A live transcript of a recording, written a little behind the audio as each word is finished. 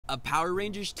a Power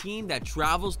Rangers team that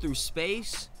travels through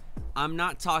space, I'm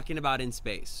not talking about in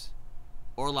space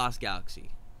or Lost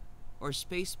Galaxy or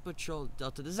Space Patrol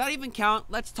Delta. Does that even count?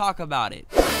 Let's talk about it.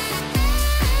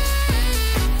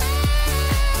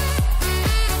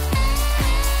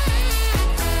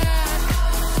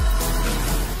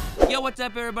 Yo, what's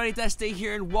up everybody, it's Este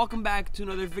here and welcome back to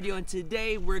another video, and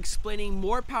today we're explaining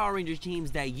more Power Rangers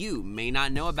teams that you may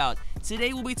not know about.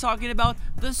 Today we'll be talking about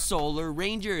the Solar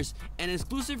Rangers, an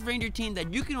exclusive Ranger team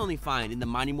that you can only find in the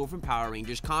Mighty Morphin Power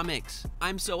Rangers comics.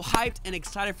 I'm so hyped and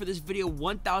excited for this video.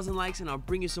 1,000 likes and I'll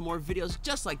bring you some more videos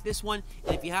just like this one,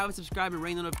 and if you haven't subscribed and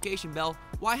ring the notification bell,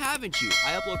 why haven't you?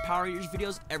 I upload Power Rangers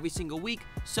videos every single week,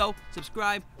 so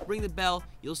subscribe, ring the bell,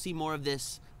 you'll see more of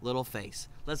this little face.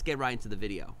 Let's get right into the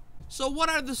video. So what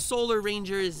are the Solar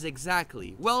Rangers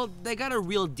exactly? Well, they got a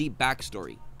real deep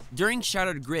backstory. During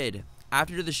Shattered Grid,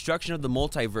 after the destruction of the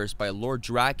multiverse by Lord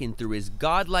Draken through his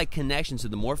godlike connections to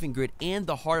the Morphin Grid and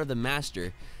the Heart of the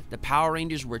Master, the Power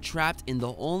Rangers were trapped in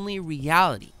the only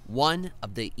reality, one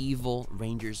of the evil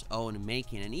Rangers' own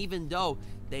making. And even though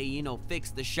they,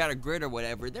 fixed the Shattered Grid or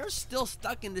whatever, they're still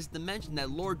stuck in this dimension that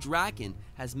Lord Draken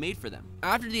has made for them.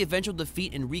 After the eventual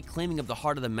defeat and reclaiming of the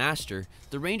Heart of the Master,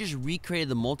 the Rangers recreated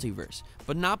the multiverse,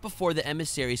 but not before the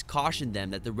emissaries cautioned them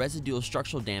that the residual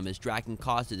structural damage Draken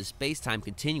caused to the space-time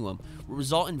continuum would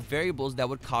result in variables that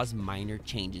would cause minor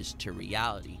changes to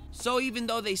reality. So even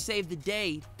though they saved the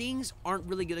day, things aren't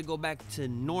really going to go back to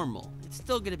normal. It's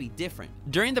still going to be different.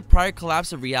 During the prior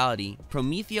collapse of reality,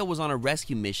 Promethea was on a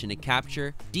rescue mission to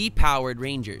capture depowered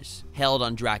Rangers held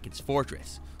on Draken's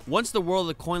fortress. Once the world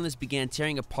of the Coinless began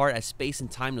tearing apart as space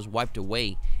and time was wiped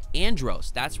away,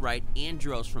 Andros, that's right,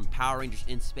 Andros from Power Rangers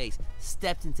in Space,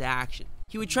 stepped into action.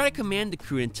 He would try to command the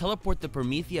crew and teleport the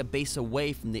Promethea base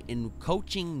away from the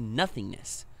encroaching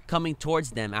nothingness coming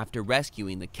towards them after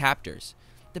rescuing the captors.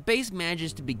 The base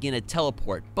manages to begin a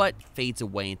teleport, but fades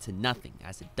away into nothing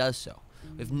as it does so.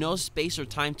 With no space or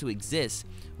time to exist,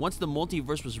 once the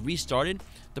multiverse was restarted,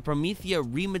 the Promethea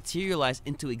rematerialized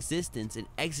into existence and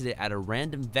exited at a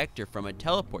random vector from a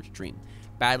teleport stream,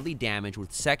 badly damaged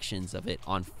with sections of it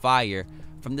on fire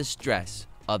from the stress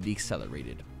of the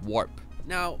accelerated warp.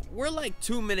 Now, we're like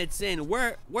 2 minutes in,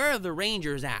 where are the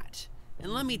Rangers at?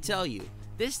 And let me tell you,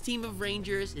 this team of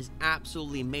Rangers is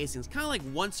absolutely amazing. It's kind of like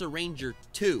Once a Ranger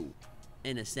 2,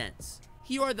 in a sense.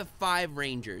 Here are the 5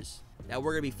 Rangers that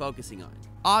we're going to be focusing on.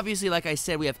 Obviously, like I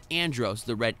said, we have Andros,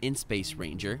 the Red In-Space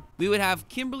Ranger. We would have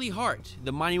Kimberly Hart,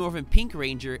 the Mighty Morphin Pink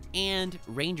Ranger, and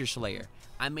Ranger Slayer.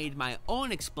 I made my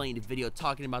own explained video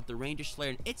talking about the Ranger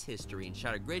Slayer and its history in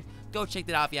Shattered Grid. Go check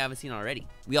that out if you haven't seen it already.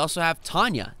 We also have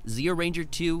Tanya, Zeo Ranger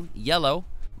 2, Yellow,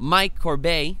 Mike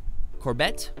Corbett,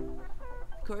 Corvette,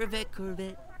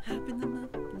 hop in the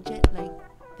muffin jet like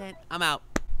that. I'm out.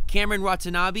 Cameron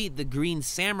Watanabe, the Green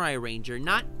Samurai Ranger,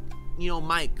 not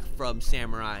Mike from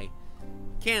Samurai,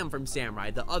 Cam from Samurai,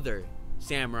 the other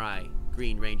Samurai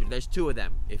Green Ranger. There's 2 of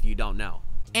them, if you don't know.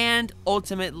 And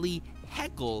ultimately,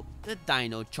 Heckyl, the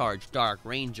Dino Charged Dark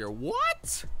Ranger.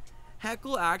 What?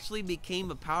 Heckyl actually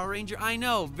became a Power Ranger? I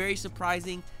know, very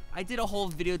surprising. I did a whole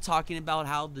video talking about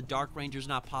how the Dark Ranger is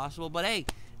not possible, but hey,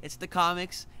 it's the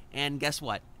comics, and guess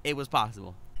what? It was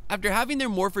possible. After having their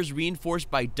morphers reinforced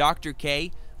by Dr.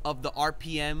 K of the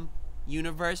RPM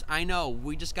universe, I know,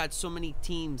 we just got so many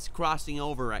teams crossing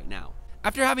over right now.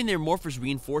 After having their morphers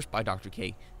reinforced by Dr.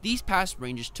 K, these past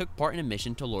Rangers took part in a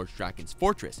mission to Lord Draken's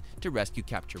fortress to rescue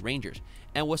captured Rangers,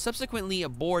 and was subsequently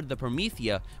aboard the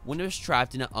Promethea when it was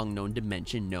trapped in an unknown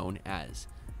dimension known as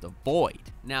the Void.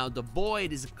 Now, the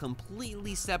Void is a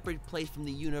completely separate place from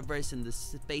the universe and the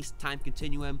space-time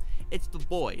continuum. It's the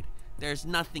Void. There's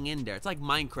nothing in there. It's like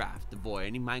Minecraft, the Void.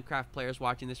 Any Minecraft players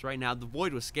watching this right now, the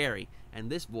Void was scary, and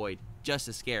this Void just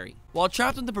as scary. While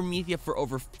trapped in the Promethea for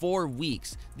over 4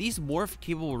 weeks, these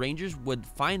morph-capable Rangers would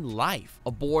find life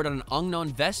aboard on an unknown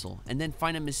vessel, and then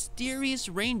find a mysterious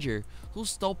Ranger who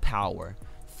stole power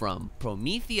from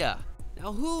Promethea.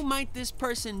 Now, who might this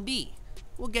person be?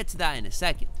 We'll get to that in a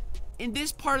second. In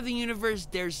this part of the universe,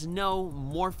 there's no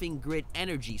morphing grid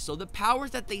energy, so the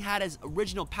powers that they had as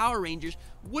original Power Rangers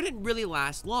wouldn't really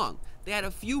last long. They had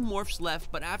a few morphs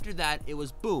left, but after that, it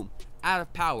was boom, out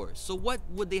of power. So what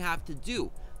would they have to do?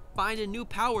 Find a new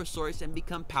power source and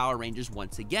become Power Rangers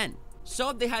once again.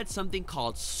 So they had something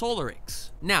called Solarix.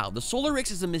 Now, the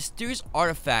Solarix is a mysterious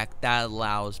artifact that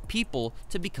allows people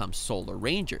to become Solar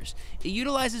Rangers. It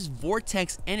utilizes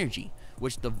vortex energy,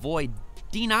 which the Void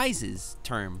denies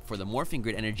term for the morphing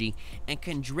grid energy, and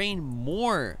can drain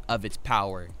more of its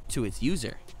power to its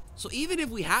user. So even if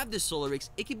we have this Solarix,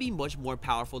 it can be much more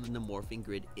powerful than the morphing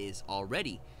grid is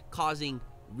already, causing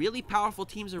really powerful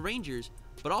teams of Rangers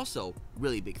but also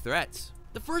really big threats.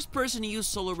 The first person to use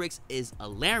Solarix is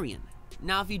Alarian.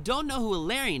 Now, if you don't know who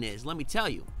Alarian is, let me tell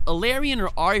you. Alarian,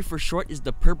 or Ari for short, is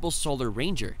the purple Solar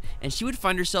Ranger, and she would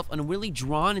find herself unwillingly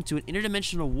drawn into an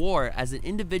interdimensional war as an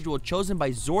individual chosen by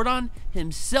Zordon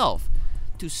himself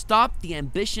to stop the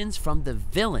ambitions from the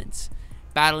villains,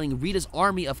 battling Rita's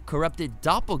army of corrupted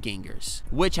doppelgangers,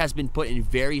 which has been put in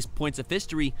various points of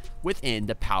history within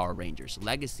the Power Rangers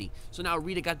legacy. So now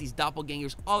Rita got these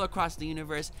doppelgangers all across the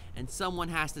universe, and someone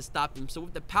has to stop them. So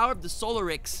with the power of the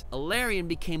Solarix, Alarian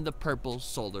became the purple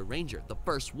Solar Ranger, the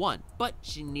first one, but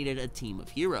she needed a team of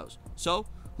heroes. So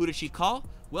who did she call?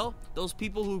 Well, those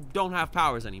people who don't have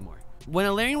powers anymore. When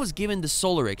Alarian was given the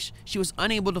Solarix, she was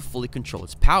unable to fully control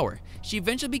its power. She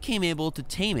eventually became able to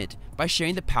tame it by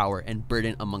sharing the power and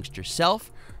burden amongst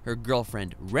herself, her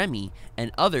girlfriend Remy,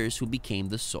 and others who became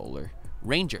the Solar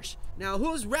Rangers. Now,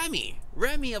 who's Remy?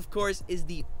 Remy, of course, is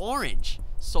the orange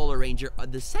Solar Ranger,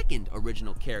 the second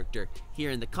original character here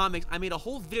in the comics. I made a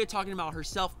whole video talking about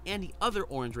herself and the other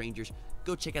Orange Rangers.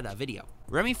 Go check out that video.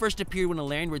 Remy first appeared when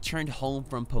Alarian returned home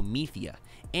from Promethea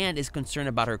and is concerned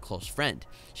about her close friend.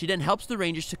 She then helps the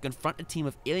Rangers to confront a team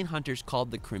of alien hunters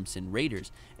called the Crimson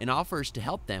Raiders and offers to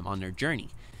help them on their journey.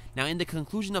 Now, in the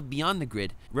conclusion of Beyond the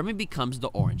Grid, Remy becomes the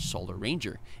Orange Solar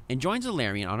Ranger and joins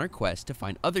Alarian on her quest to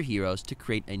find other heroes to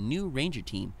create a new Ranger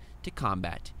team to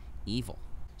combat evil.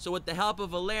 So with the help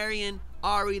of Alarian,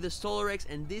 Ari, the Solarix,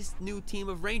 and this new team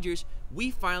of Rangers,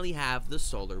 we finally have the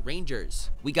Solar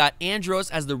Rangers. We got Andros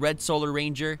as the red Solar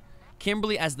Ranger,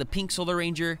 Kimberly as the pink Solar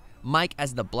Ranger, Mike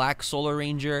as the black Solar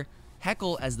Ranger,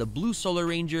 Heckyl as the blue Solar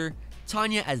Ranger,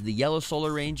 Tanya as the yellow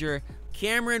Solar Ranger,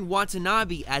 Cameron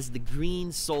Watanabe as the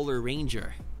green Solar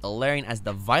Ranger, Alarian as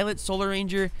the violet Solar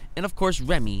Ranger, and of course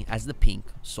Remy as the pink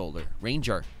Solar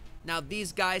Ranger. Now,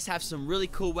 these guys have some really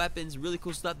cool weapons, really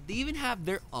cool stuff. They even have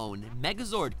their own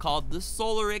Megazord called the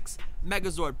Solarix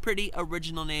Megazord. Pretty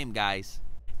original name, guys.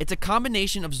 It's a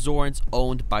combination of Zords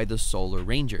owned by the Solar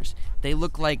Rangers. They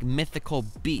look like mythical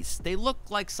beasts. They look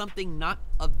like something not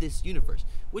of this universe,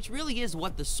 which really is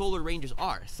what the Solar Rangers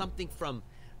are. Something from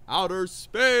outer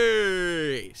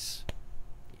space.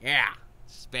 Yeah,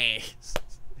 space.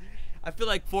 I feel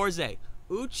like Forze.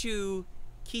 Uchu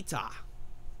Kita.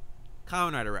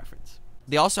 Kamen Rider reference.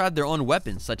 They also have their own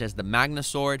weapons such as the Magna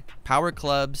sword, power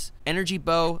clubs, energy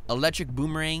bow, electric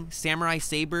boomerang, samurai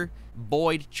saber,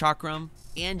 void chakram,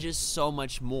 and just so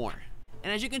much more.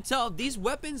 And as you can tell, these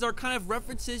weapons are kind of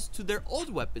references to their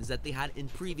old weapons that they had in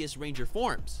previous Ranger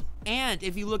forms. And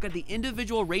if you look at the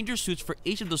individual Ranger suits for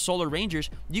each of the Solar Rangers,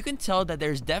 you can tell that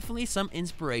there's definitely some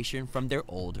inspiration from their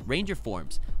old Ranger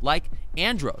forms. Like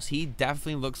Andros, he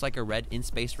definitely looks like a red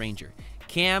in-space Ranger.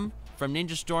 Cam from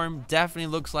Ninja Storm definitely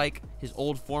looks like his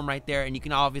old form right there, and you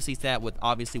can obviously see that with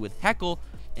Heckyl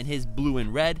and his blue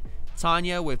and red.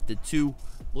 Tanya with the two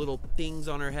little things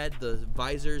on her head, the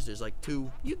visors, there's like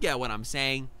two, you get what I'm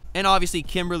saying. And obviously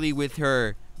Kimberly with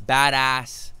her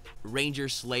badass Ranger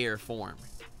Slayer form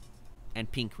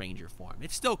and Pink Ranger form.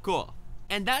 It's still cool.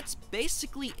 And that's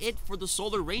basically it for the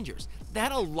Solar Rangers. They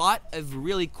had a lot of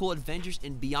really cool adventures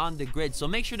in Beyond the Grid, so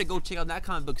make sure to go check out that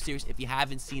comic book series if you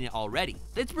haven't seen it already.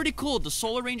 It's pretty cool. The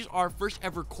Solar Rangers are our first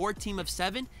ever core team of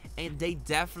 7, and they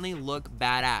definitely look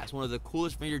badass. One of the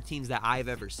coolest Ranger teams that I've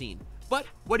ever seen. But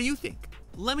what do you think?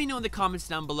 Let me know in the comments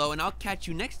down below, and I'll catch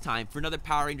you next time for another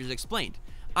Power Rangers Explained.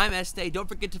 I'm Este. Don't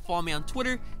forget to follow me on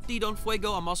Twitter, Don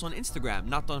Fuego. I'm also on Instagram,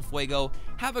 Not Don Fuego.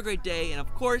 Have a great day, and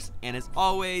of course, and as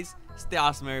always, stay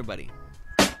awesome, everybody.